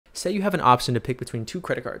say you have an option to pick between two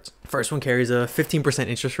credit cards. First one carries a 15%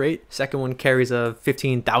 interest rate. Second one carries a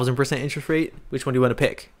 15,000% interest rate. Which one do you want to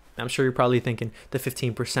pick? I'm sure you're probably thinking the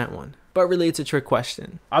 15% one. But really, it's a trick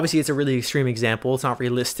question. Obviously, it's a really extreme example. It's not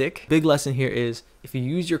realistic. Big lesson here is if you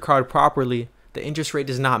use your card properly, the interest rate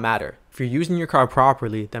does not matter. If you're using your card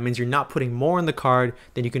properly, that means you're not putting more in the card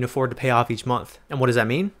than you can afford to pay off each month. And what does that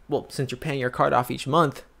mean? Well, since you're paying your card off each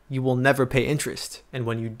month, you will never pay interest. And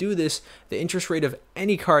when you do this, the interest rate of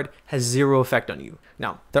any card has zero effect on you.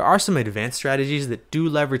 Now, there are some advanced strategies that do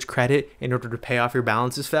leverage credit in order to pay off your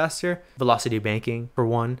balances faster. Velocity banking, for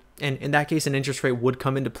one. And in that case, an interest rate would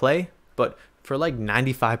come into play. But for like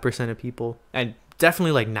 95% of people, and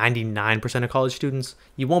definitely like 99% of college students,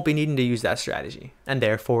 you won't be needing to use that strategy. And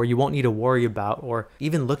therefore, you won't need to worry about or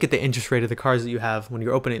even look at the interest rate of the cards that you have when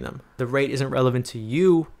you're opening them. The rate isn't relevant to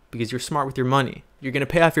you because you're smart with your money. You're going to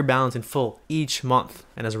pay off your balance in full each month.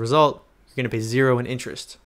 And as a result, you're going to pay zero in interest.